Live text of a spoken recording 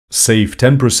Save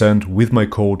 10% with my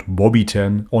code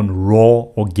BOBBY10 on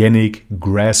raw, organic,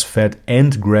 grass-fed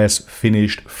and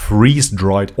grass-finished,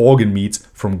 freeze-dried organ meats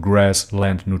from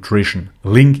Grassland Nutrition.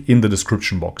 Link in the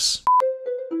description box.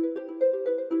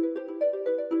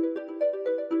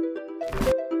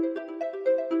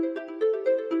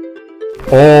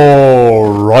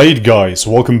 Alright guys,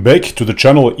 welcome back to the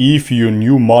channel. If you're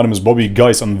new, my name is Bobby.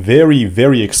 Guys, I'm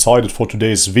very excited for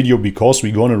today's video because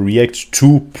we're gonna react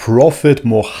to Prophet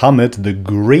Muhammad, the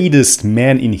greatest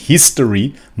man in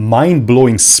history,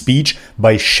 mind-blowing speech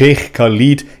by Sheikh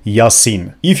Khalid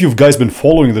Yasin. If you've guys been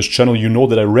following this channel, you know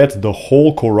that I read the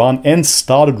whole Quran and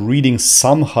started reading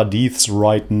some hadiths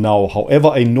right now. However,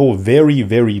 I know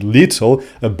very little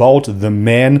about the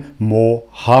man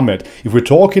Muhammad. If we're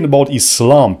talking about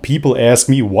Islam, people ask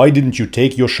me, why didn't you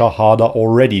take your Shahada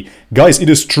already? Guys, it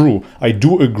is true. I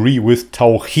do agree with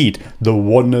Tawhid, the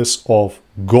oneness of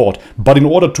God. But in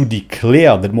order to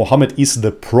declare that Muhammad is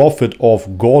the prophet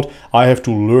of God, I have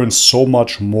to learn so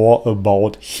much more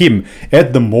about him.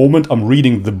 At the moment, I'm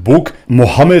reading the book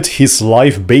Muhammad, His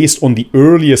Life, based on the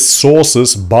earliest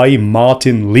sources by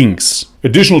Martin Links.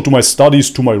 Additional to my studies,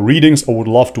 to my readings, I would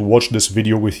love to watch this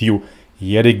video with you.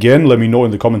 Yet again, let me know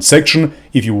in the comment section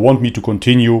if you want me to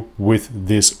continue with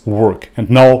this work.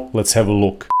 And now, let's have a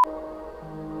look.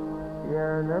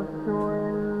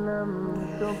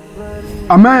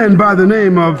 A man by the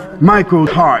name of Michael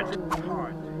Hart,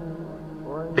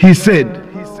 he said,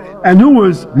 and who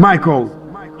was Michael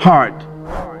Hart?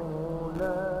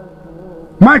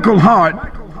 Michael Hart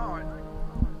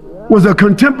was a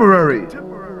contemporary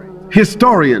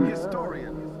historian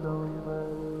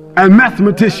and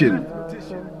mathematician,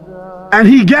 and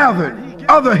he gathered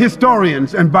other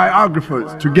historians and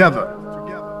biographers together,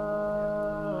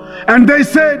 and they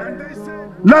said,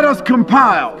 let us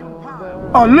compile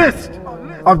a list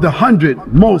of the 100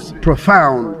 most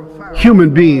profound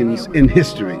human beings in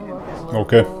history.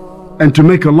 Okay. And to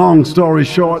make a long story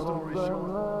short,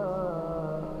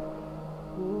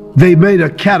 they made a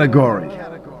category.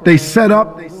 They set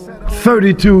up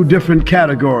 32 different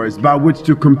categories by which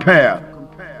to compare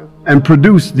and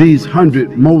produce these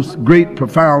 100 most great,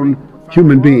 profound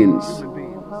human beings.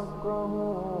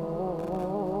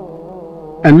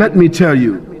 And let me tell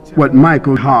you what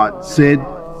Michael Hart said.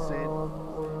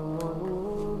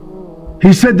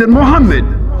 He said that Muhammad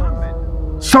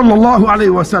sallallahu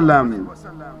alaihi wasallam,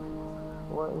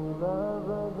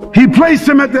 he placed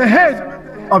him at the head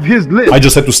of his list. I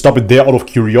just had to stop it there out of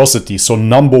curiosity. So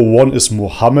number 1 is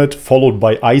Muhammad, followed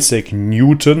by Isaac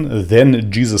Newton,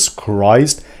 then Jesus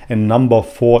Christ, and number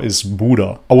 4 is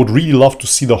Buddha. I would really love to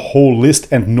see the whole list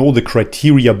and know the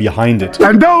criteria behind it.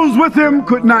 And those with him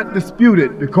could not dispute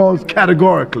it because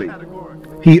categorically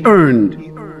he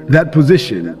earned that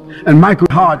position. And Michael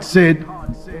Hart said,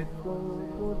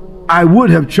 I would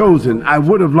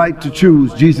have liked to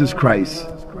choose Jesus Christ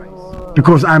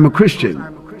because I'm a Christian.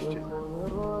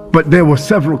 But there were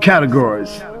several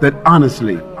categories that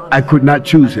honestly I could not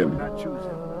choose him,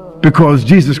 because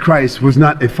Jesus Christ was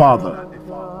not a father.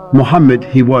 Muhammad,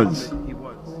 he was.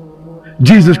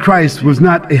 Jesus Christ was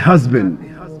not a husband.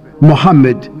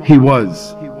 Muhammad, he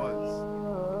was.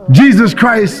 Jesus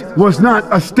Christ was not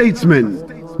a statesman.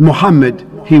 Muhammad,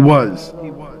 he was.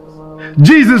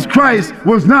 Jesus Christ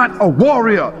was not a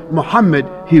warrior. Muhammad,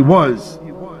 he was.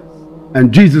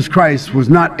 And Jesus Christ was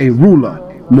not a ruler.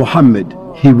 Muhammad,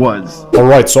 he was.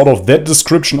 Alright, so out of that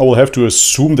description, I will have to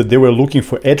assume that they were looking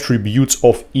for attributes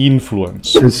of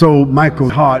influence. And so Michael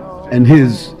Hart and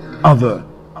his other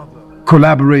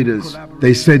collaborators,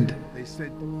 they said,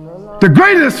 the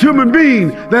greatest human being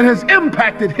that has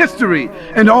impacted history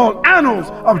and all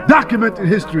annals of documented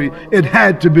history, it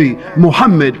had to be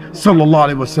Muhammad sallallahu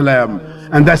alaihi wasallam.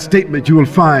 And that statement you will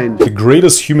find. The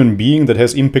greatest human being that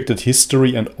has impacted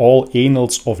history and all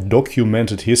annals of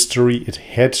documented history, it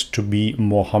had to be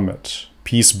Muhammad.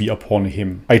 Peace be upon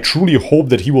him. I truly hope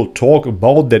that he will talk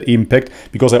about that impact,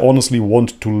 because I honestly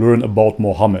want to learn about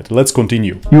Muhammad. Let's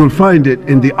continue. You will find it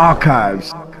in the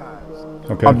archives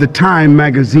of the Time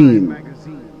magazine,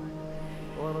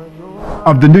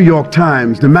 of the New York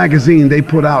Times, the magazine they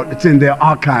put out. It's in their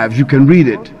archives. You can read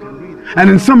it. And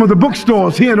in some of the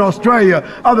bookstores here in Australia,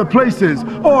 other places,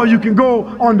 or you can go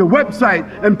on the website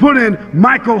and put in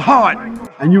Michael Hart,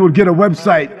 and you will get a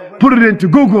website. Put it into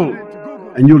Google,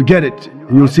 and you'll get it,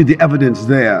 and you'll see the evidence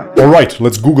there. Alright,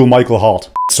 let's Google Michael Hart.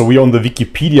 So we are on the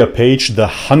Wikipedia page, the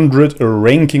 100, a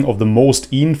ranking of the most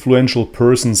influential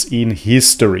persons in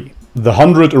history. The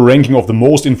 100, a ranking of the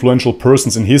most influential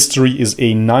persons in history, is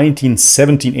a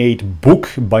 1978 book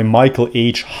by Michael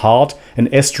H. Hart, an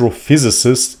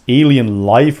astrophysicist, alien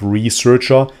life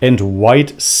researcher, and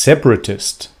white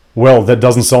separatist. Well, that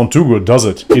doesn't sound too good, does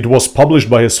it? It was published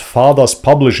by his father's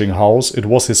publishing house, it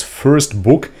was his first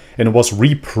book, and it was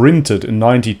reprinted in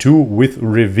 '92 with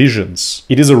revisions.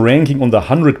 It is a ranking on the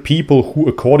 100 people who,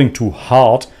 according to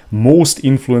Hart, most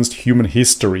influenced human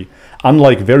history.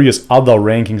 Unlike various other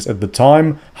rankings at the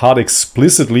time, Hart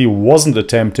explicitly wasn't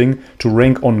attempting to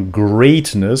rank on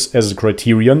greatness as a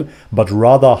criterion, but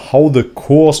rather how the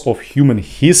course of human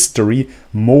history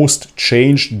most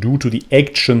changed due to the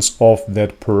actions of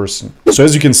that person. So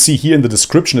as you can see here in the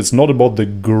description, it's not about the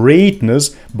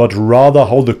greatness, but rather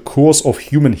how the course of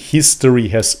human history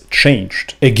has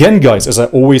changed. Again, guys, as I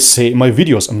always say in my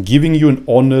videos, I'm giving you an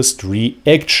honest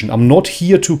reaction. I'm not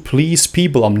here to please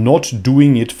people. I'm not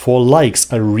doing it for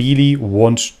likes. I really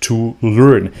want to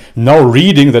learn. Now,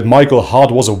 reading that Michael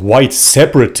Hart was a white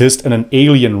separatist and an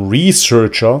alien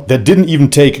researcher that didn't even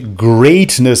take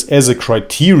greatness as a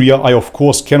criteria, I of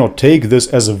course cannot take this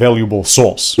as a valuable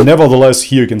source. Nevertheless,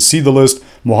 here you can see the list.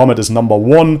 Muhammad is number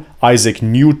 1, Isaac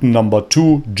Newton number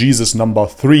 2, Jesus number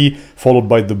 3, followed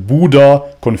by the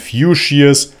Buddha,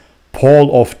 Confucius,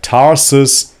 Paul of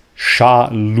Tarsus, Sha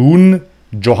Lun,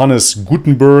 Johannes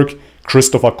Gutenberg,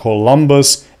 Christopher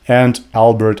Columbus, and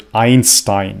Albert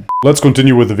Einstein. Let's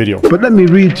continue with the video. But let me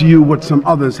read to you what some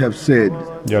others have said.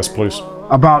 Yes, please.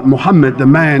 About Muhammad, the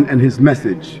man, and his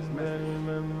message.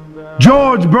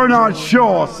 George Bernard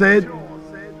Shaw said,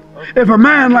 if a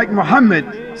man like Muhammad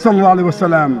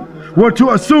ﷺ were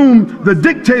to assume the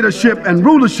dictatorship and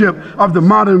rulership of the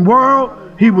modern world,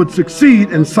 he would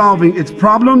succeed in solving its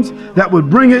problems that would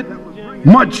bring it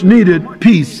much needed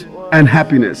peace and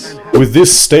happiness. With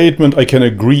this statement I can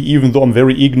agree, even though I'm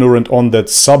very ignorant on that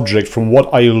subject. From what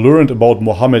I learned about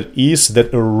Muhammad is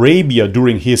that Arabia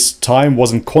during his time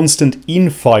was in constant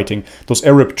infighting. Those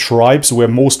Arab tribes were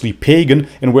mostly pagan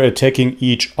and were attacking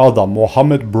each other.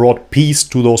 Muhammad brought peace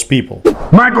to those people.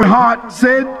 Michael Hart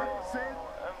said,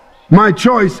 my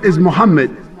choice is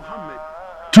Muhammad.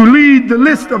 To lead the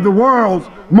list of the world's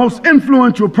most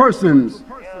influential persons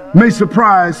may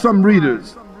surprise some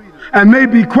readers and may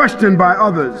be questioned by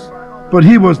others, but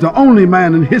he was the only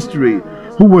man in history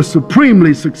who was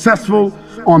supremely successful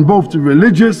on both the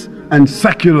religious and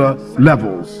secular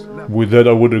levels. With that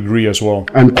I would agree as well.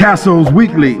 And Castle's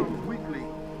Weekly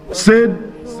said,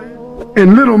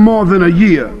 in little more than a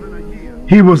year,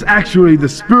 he was actually the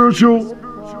spiritual,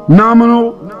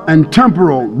 nominal, and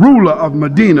temporal ruler of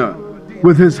Medina,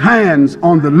 with his hands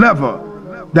on the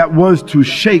lever that was to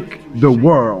shake the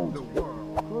world.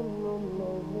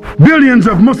 Billions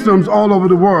of Muslims all over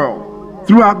the world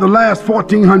throughout the last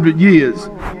 1400 years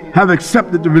have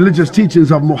accepted the religious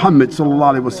teachings of Muhammad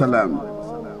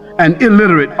ﷺ. An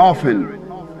illiterate, often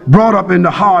brought up in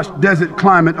the harsh desert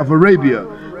climate of Arabia,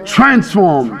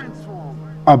 transformed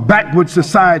a backward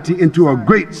society into a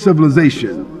great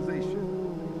civilization.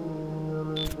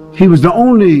 He was the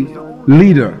only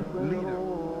leader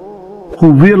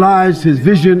who realized his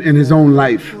vision in his own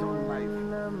life.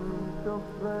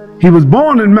 He was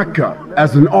born in Mecca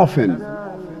as an orphan.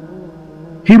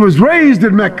 He was raised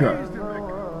in Mecca.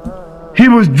 He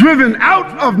was driven out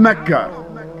of Mecca.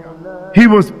 He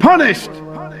was punished,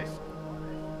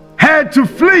 had to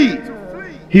flee.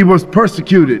 He was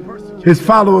persecuted. His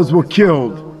followers were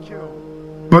killed.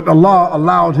 But Allah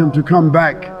allowed him to come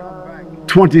back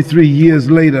 23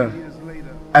 years later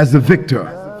as a victor,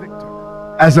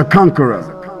 as a conqueror.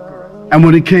 And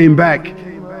when he came back,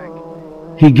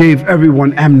 he gave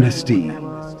everyone amnesty.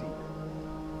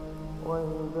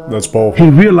 That's powerful. He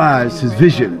realized his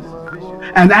vision.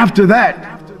 And after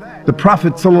that, the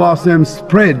Prophet ﷺ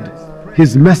spread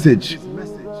his message.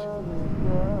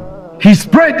 He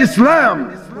spread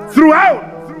Islam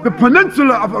throughout the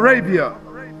peninsula of Arabia,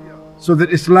 so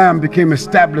that Islam became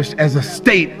established as a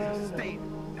state,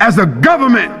 as a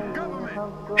government.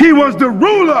 He was the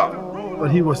ruler, but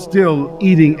he was still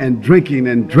eating and drinking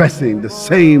and dressing the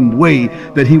same way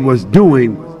that he was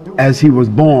doing as he was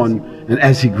born and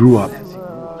as he grew up.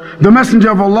 The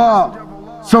Messenger of Allah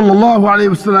sallallahu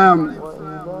alaihi wasallam,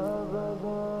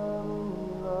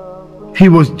 he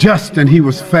was just and he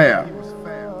was fair.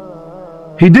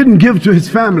 He didn't give to his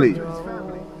family.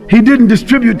 He didn't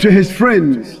distribute to his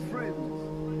friends.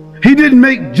 He didn't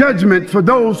make judgment for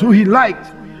those who he liked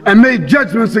and made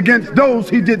judgments against those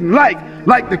he didn't like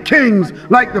the kings,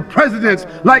 like the presidents,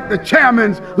 like the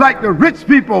chairmen, like the rich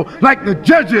people, like the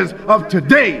judges of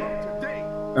today,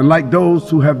 and like those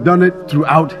who have done it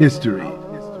throughout history.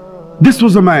 This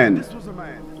was a man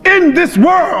in this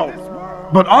world,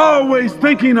 but always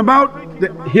thinking about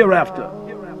the hereafter,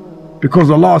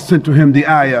 because Allah sent to him the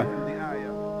ayah,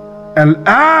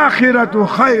 Al-akhiratu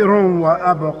khayrun wa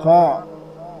abqa.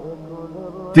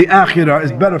 the akhirah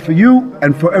is better for you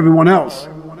and for everyone else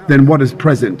than what is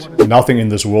present. Nothing in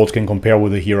this world can compare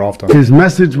with the hereafter. His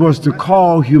message was to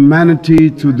call humanity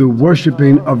to the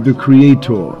worshiping of the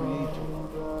Creator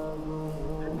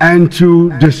and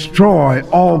to destroy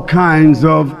all kinds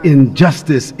of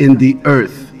injustice in the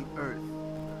earth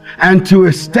and to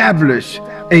establish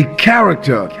a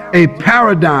character, a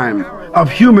paradigm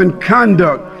of human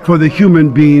conduct for the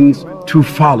human beings to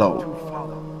follow.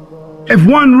 If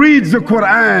one reads the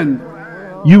Quran,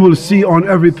 you will see on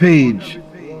every page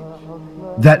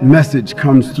that message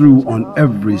comes through on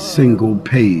every single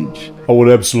page. I would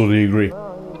absolutely agree.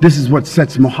 This is what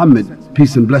sets Muhammad,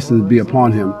 peace and blessings be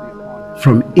upon him,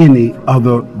 from any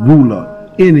other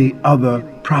ruler, any other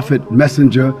prophet,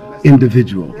 messenger,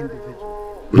 individual.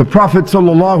 The Prophet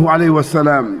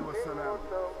ﷺ,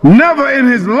 never in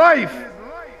his life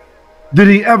did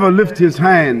he ever lift his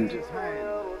hand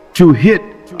to hit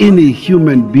any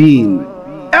human being,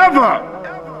 ever.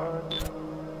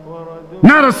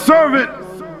 Not a servant,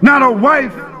 not a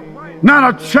wife,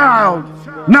 not a child,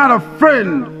 not a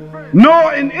friend,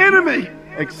 nor an enemy,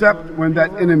 except when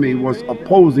that enemy was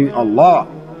opposing Allah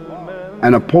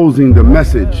and opposing the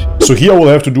message. So here I will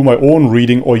have to do my own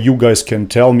reading, or you guys can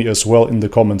tell me as well in the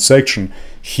comment section.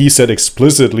 He said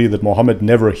explicitly that Muhammad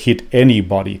never hit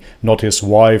anybody, not his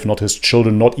wife, not his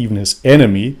children, not even his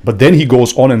enemy. But then he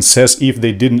goes on and says if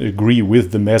they didn't agree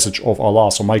with the message of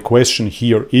Allah. So my question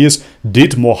here is,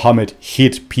 did Muhammad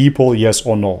hit people, yes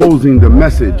or no? Opposing the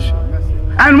message.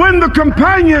 And when the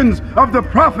companions of the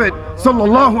Prophet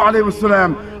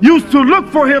ﷺ used to look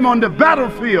for him on the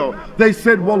battlefield, they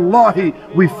said, Wallahi,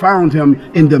 we found him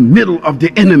in the middle of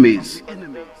the enemies,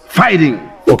 fighting.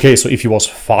 Okay, so if he was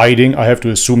fighting, I have to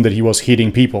assume that he was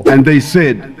hitting people. And they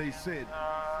said,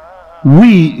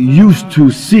 we used to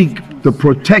seek the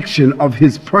protection of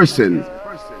his person.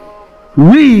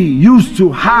 We used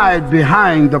to hide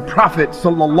behind the Prophet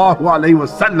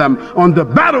ﷺ on the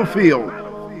battlefield.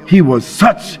 He was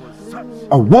such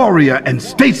a warrior and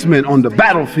statesman on the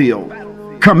battlefield,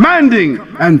 commanding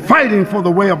and fighting for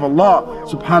the way of Allah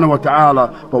subhanahu wa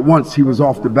ta'ala. But once he was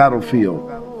off the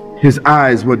battlefield, his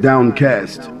eyes were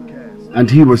downcast and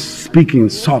he was speaking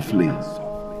softly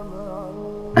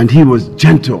and he was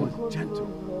gentle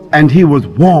and he was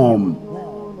warm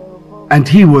and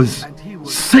he was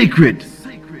sacred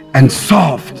and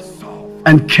soft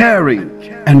and caring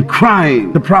and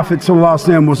crying. The Prophet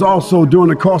ﷺ was also, during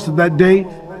the course of that day,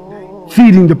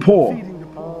 feeding the poor,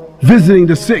 visiting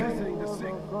the sick,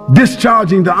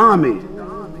 discharging the army,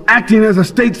 acting as a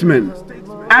statesman,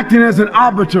 acting as an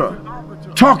arbiter,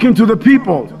 talking to the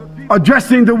people,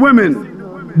 addressing the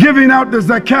women, giving out the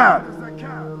zakat,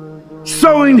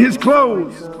 sewing his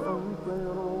clothes,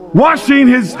 washing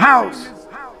his house,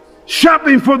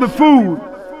 shopping for the food,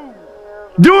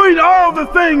 doing all the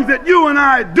things that you and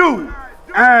I do.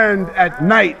 And at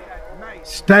night,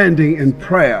 standing in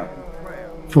prayer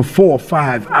for 4 or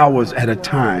 5 hours at a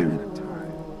time.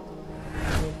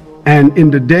 And in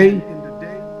the day,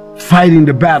 fighting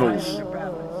the battles,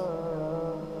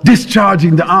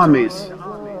 discharging the armies,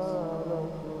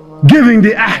 giving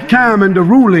the ahkam and the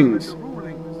rulings,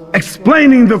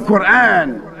 explaining the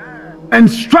Quran,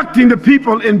 instructing the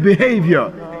people in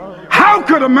behavior. How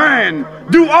could a man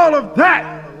do all of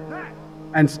that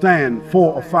and stand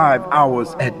 4 or 5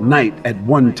 hours at night at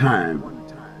one time?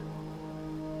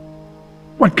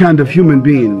 What kind of human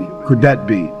being could that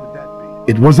be?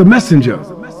 It was a messenger.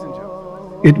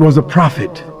 It was a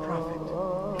prophet.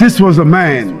 This was a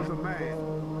man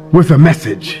with a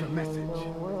message.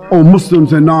 Oh,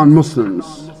 Muslims and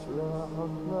non-Muslims,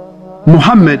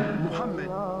 Muhammad,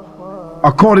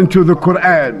 according to the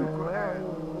Quran,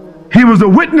 he was a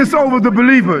witness over the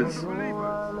believers.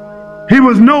 He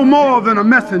was no more than a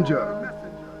messenger.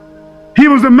 He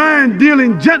was a man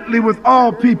dealing gently with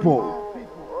all people.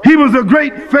 He was a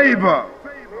great favor.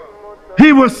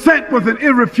 He was sent with an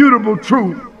irrefutable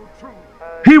truth.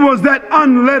 He was that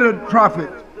unlettered prophet.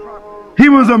 He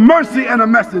was a mercy and a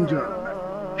messenger.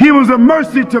 He was a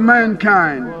mercy to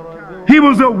mankind. He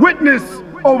was a witness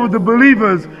over the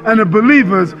believers, and the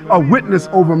believers a witness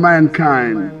over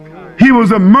mankind. He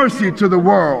was a mercy to the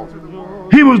world.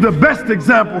 He was the best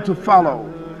example to follow.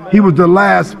 He was the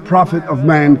last prophet of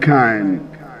mankind.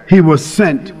 He was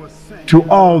sent to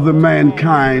all the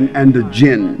mankind and the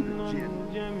jinn.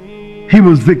 He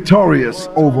was victorious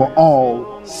over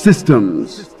all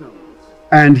systems,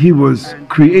 and he was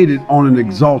created on an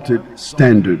exalted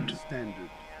standard.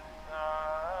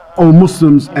 O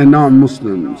Muslims and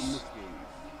non-Muslims,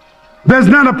 there's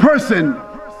not a person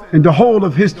in the whole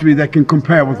of history that can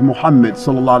compare with Muhammad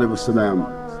sallallahu alaihi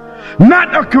wasallam.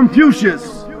 Not a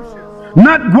Confucius,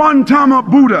 not Gautama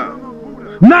Buddha,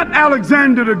 not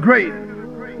Alexander the Great,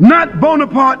 not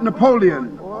Bonaparte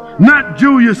Napoleon, not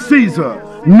Julius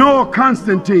Caesar, nor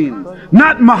Constantine,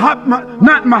 not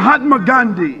Mahatma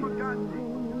Gandhi,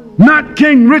 not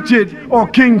King Richard or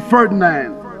King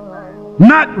Ferdinand,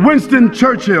 not Winston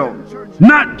Churchill,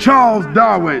 not Charles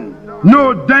Darwin,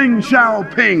 nor Deng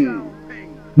Xiaoping,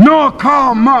 nor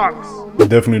Karl Marx.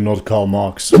 Definitely not Karl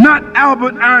Marx. Not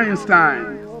Albert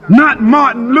Einstein, not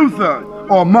Martin Luther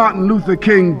or Martin Luther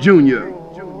King Jr.,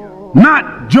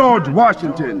 not George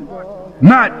Washington,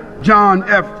 not John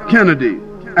F. Kennedy,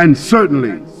 and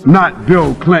certainly not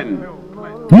Bill Clinton,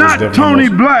 not Tony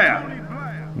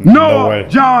Blair, nor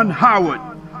John Howard,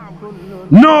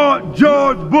 nor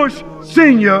George Bush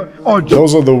Sr. or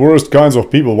those are the worst kinds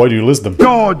of people. Why do you list them?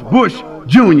 George Bush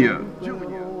Jr.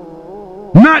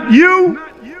 Not you,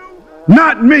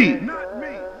 not me,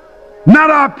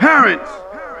 not our parents,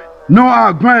 nor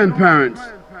our grandparents,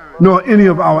 nor any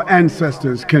of our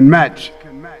ancestors can match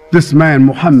this man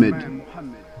Muhammad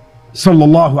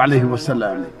sallallahu alaihi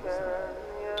wasallam.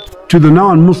 To the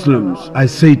non-Muslims, I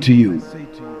say to you,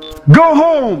 go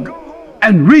home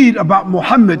and read about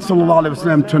Muhammad sallallahu alaihi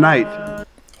wasallam tonight.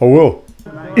 I will.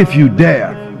 If you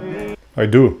dare. I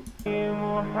do.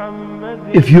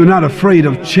 If you're not afraid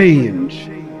of change.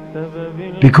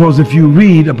 Because if you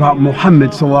read about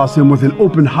Muhammad sallallahu alaihi wasallam with an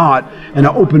open heart and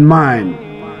an open mind,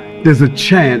 there's a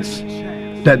chance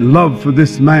that love for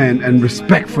this man and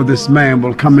respect for this man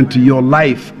will come into your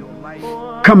life,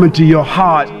 come into your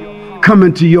heart, come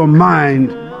into your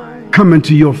mind, come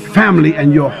into your family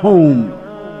and your home,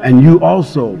 and you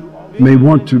also may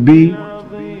want to be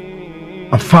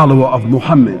a follower of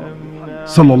Muhammad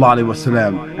sallallahu alaihi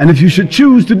wasallam. And if you should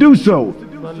choose to do so,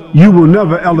 you will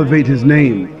never elevate his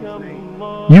name.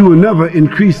 You will never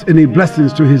increase any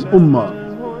blessings to his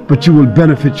ummah, but you will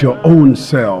benefit your own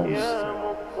selves.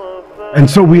 And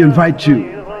so we invite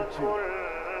you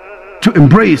to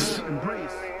embrace,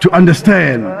 to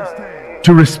understand,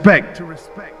 to respect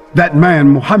that man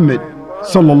Muhammad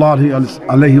sallallahu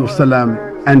alaihi wasallam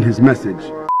and his message.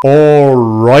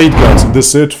 Alright guys, and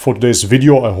this is it for today's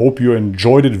video. I hope you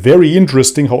enjoyed it. Very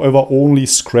interesting, however only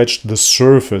scratched the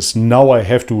surface. Now I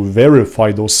have to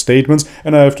verify those statements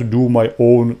and I have to do my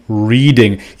own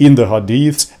reading in the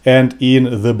hadiths and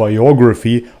in the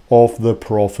biography of the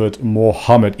Prophet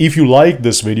Muhammad. If you like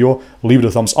this video, leave it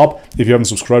a thumbs up. If you haven't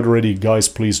subscribed already, guys,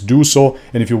 please do so.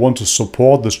 And if you want to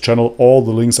support this channel, all the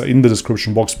links are in the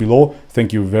description box below.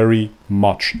 Thank you very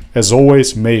much. As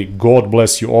always, may God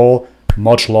bless you all.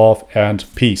 Much love and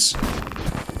peace.